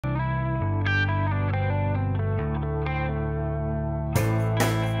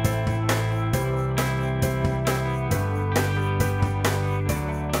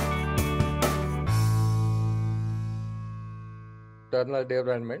sternal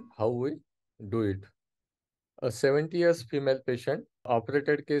debridement, how we do it. A 70 years female patient,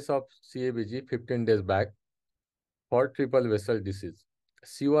 operated case of CABG 15 days back for triple vessel disease.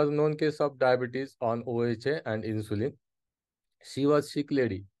 She was known case of diabetes on OHA and insulin. She was sick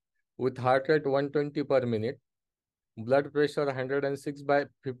lady with heart rate 120 per minute, blood pressure 106 by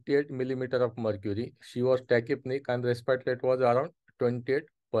 58 millimeter of mercury. She was tachypneic and respiratory rate was around 28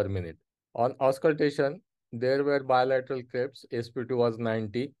 per minute. On auscultation, there were bilateral crepes, SP2 was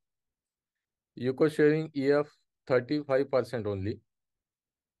 90, Echo sharing EF 35% only.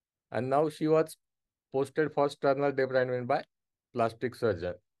 And now she was posted for sternal debridement by plastic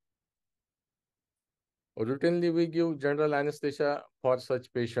surgeon. Routinely, we give general anesthesia for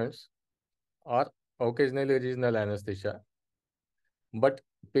such patients or occasionally regional anesthesia. But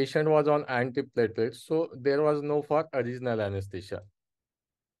patient was on antiplatelets, so there was no for a regional anesthesia.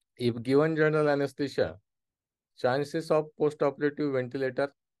 If given general anesthesia, chances of postoperative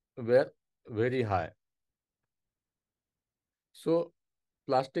ventilator were very high. So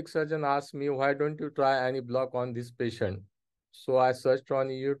plastic surgeon asked me, why don't you try any block on this patient? So I searched on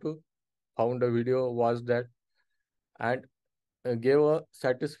YouTube, found a video, watched that, and gave a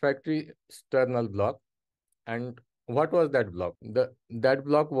satisfactory sternal block. And what was that block? That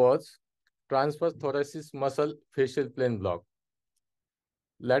block was transverse thoracic muscle facial plane block.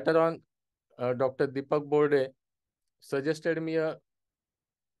 Later on, Dr. Deepak Borde suggested me a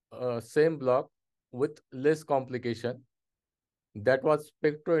same block with less complication. That was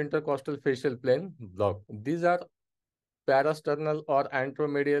spectro-intercostal facial plane block. These are parasternal or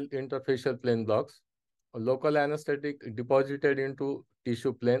anteromedial interfacial plane blocks, local anesthetic deposited into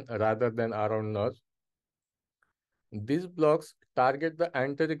tissue plane rather than around nerves. These blocks target the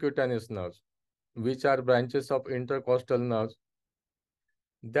anterocutaneous nerves, which are branches of intercostal nerves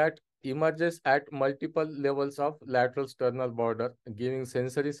that emerges at multiple levels of lateral sternal border, giving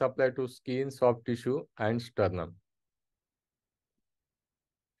sensory supply to skin, soft tissue, and sternum.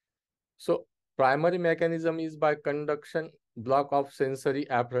 So primary mechanism is by conduction block of sensory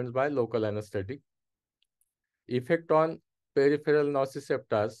afferents by local anesthetic. Effect on peripheral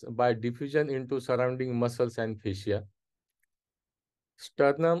nociceptors by diffusion into surrounding muscles and fascia.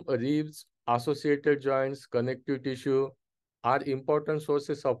 Sternum, ribs, associated joints, connective tissue are important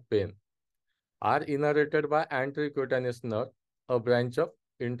sources of pain, are innervated by anterocutaneous nerve, a branch of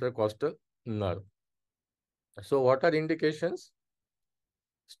intercostal nerve. So what are indications?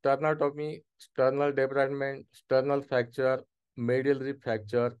 Sternotomy, sternal debridement, sternal fracture, medial rib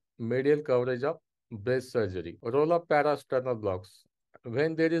fracture, medial coverage of breast surgery. Role of parasternal blocks.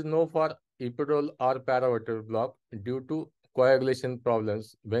 When there is no for epidural or paravertebral block due to coagulation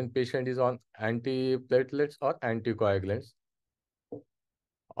problems, when patient is on antiplatelets or anticoagulants.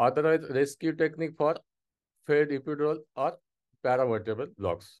 Otherwise, rescue technique for failed epidural or paravertebral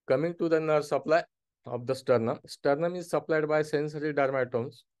blocks. Coming to the nerve supply of the sternum. Sternum is supplied by sensory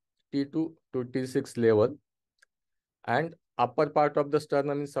dermatomes T2 to T6 level, and upper part of the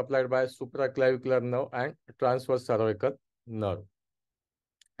sternum is supplied by supraclavicular nerve and transverse cervical nerve,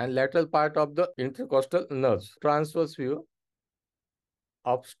 and lateral part of the intercostal nerves. Transverse view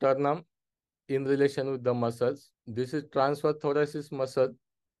of sternum in relation with the muscles. This is transverse thoracic muscle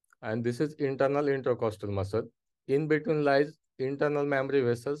and this is internal intercostal muscle. In between lies internal mammary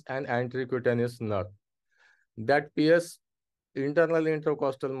vessels and anterocutaneous nerve that pierce internal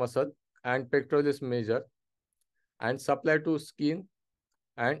intercostal muscle and pectoralis major and supply to skin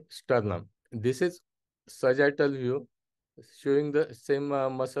and sternum. This is sagittal view showing the same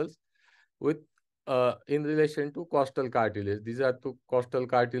muscles with in relation to costal cartilage. These are two costal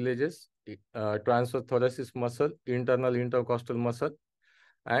cartilages, transverse thoracic muscle, internal intercostal muscle,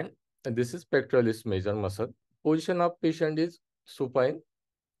 and this is pectoralis major muscle. Position of patient is supine.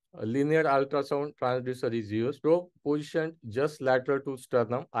 A linear ultrasound transducer is used. Probe positioned just lateral to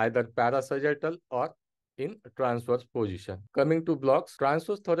sternum, either parasagittal or in transverse position. Coming to blocks,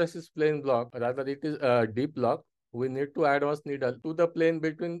 transverse thoracic plane block, rather it is a deep block. We need to advance needle to the plane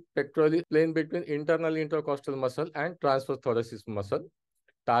between pectoralis, plane between internal intercostal muscle and transverse thoracic muscle,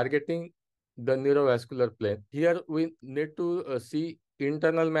 targeting the neurovascular plane. Here we need to see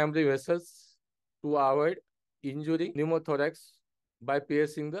internal mammary vessels to avoid injury pneumothorax by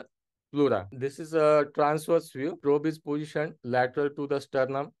piercing the pleura. This is a transverse view. Probe is positioned lateral to the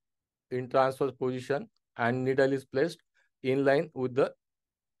sternum in transverse position and needle is placed in line with the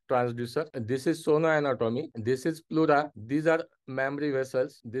transducer. This is sonoanatomy. This is pleura. These are mammary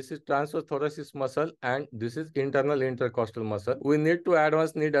vessels. This is transverse thoracic muscle and this is internal intercostal muscle. We need to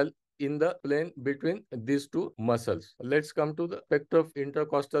advance needle in the plane between these two muscles. Let's come to the pectoral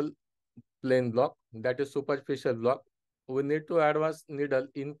intercostal plane block, that is superficial block. we need to advance needle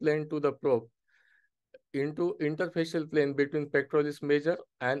in plane to the probe into interfacial plane between pectoralis major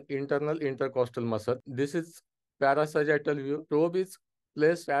and internal intercostal muscle. This is parasagittal view. Probe is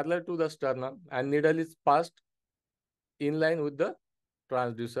placed parallel to the sternum and needle is passed in line with the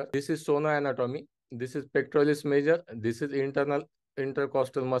transducer. This is sonoanatomy. This is pectoralis major. This is internal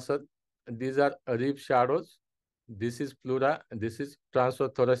intercostal muscle. These are rib shadows. This is pleura. This is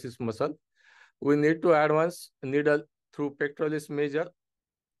transverse thoracic muscle. We need to advance needle through pectoralis major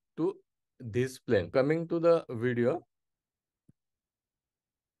to this plane. Coming to the video.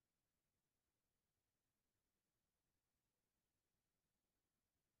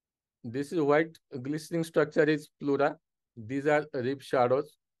 This is white glistening structure is pleura. These are rib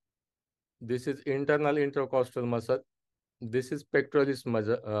shadows. This is internal intercostal muscle. This is pectoralis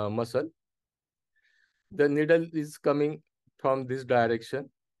muscle. The needle is coming from this direction.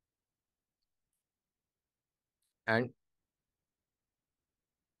 And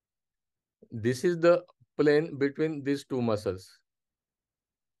this is the plane between these two muscles.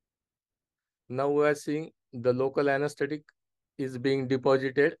 Now we are seeing the local anesthetic is being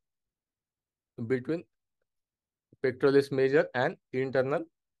deposited between pectoralis major and internal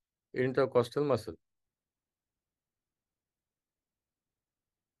intercostal muscle.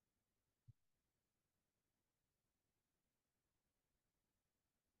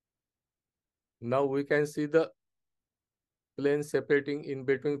 Now we can see the plane separating in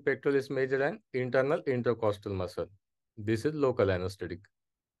between pectoralis major and internal intercostal muscle. This is local anesthetic.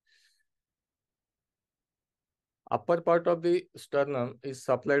 Upper part of the sternum is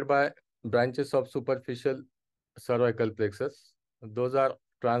supplied by branches of superficial cervical plexus. Those are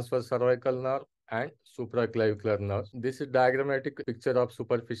transverse cervical nerve and supraclavicular nerves. This is diagrammatic picture of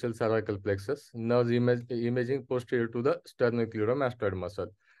superficial cervical plexus. Nerves imaging posterior to the sternocleidomastoid muscle.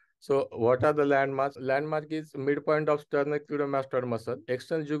 So what are the landmarks? Landmark is midpoint of sternocleidomastoid muscle.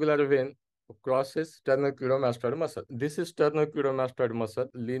 External jugular vein crosses sternocleidomastoid muscle. This is sternocleidomastoid muscle,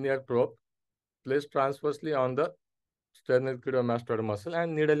 linear probe placed transversely on the sternocleidomastoid muscle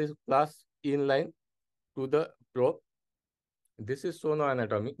and needle is placed in line to the probe. This is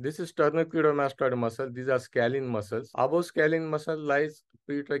sonoanatomy. This is sternocleidomastoid muscle. These are scalene muscles. Above scalene muscle lies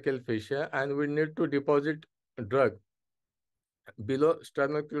pretracheal fascia and we need to deposit drug below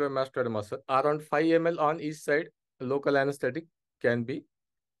sternocleidomastoid muscle. Around 5 ml on each side, local anesthetic can be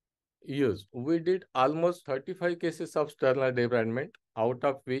used. We did almost 35 cases of sternal debridement, out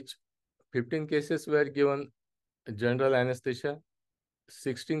of which 15 cases were given general anesthesia,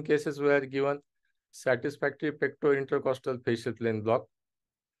 16 cases were given satisfactory pectointercostal facial plane block.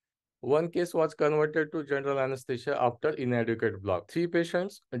 One case was converted to general anesthesia after inadequate block. 3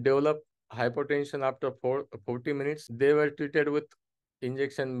 patients developed hypotension after 40 minutes. They were treated with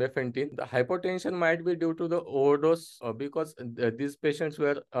injection mefentin. The hypotension might be due to the overdose because these patients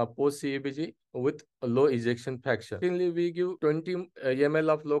were post-CEBG with a low ejection fraction. Secondly, we give 20 ml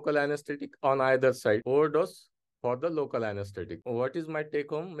of local anesthetic on either side. Overdose for the local anesthetic. What is my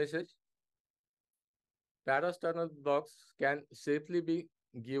take-home message? Parasternal blocks can safely be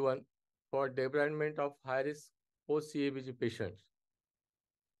given for debridement of high-risk post-CABG patients.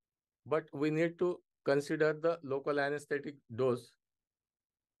 But we need to consider the local anesthetic dose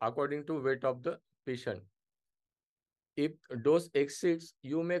according to weight of the patient. If dose exceeds,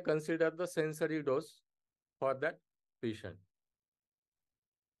 you may consider the sensory dose for that patient.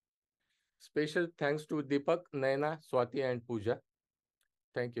 Special thanks to Deepak, Naina, Swati and Pooja.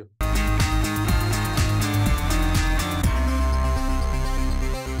 Thank you.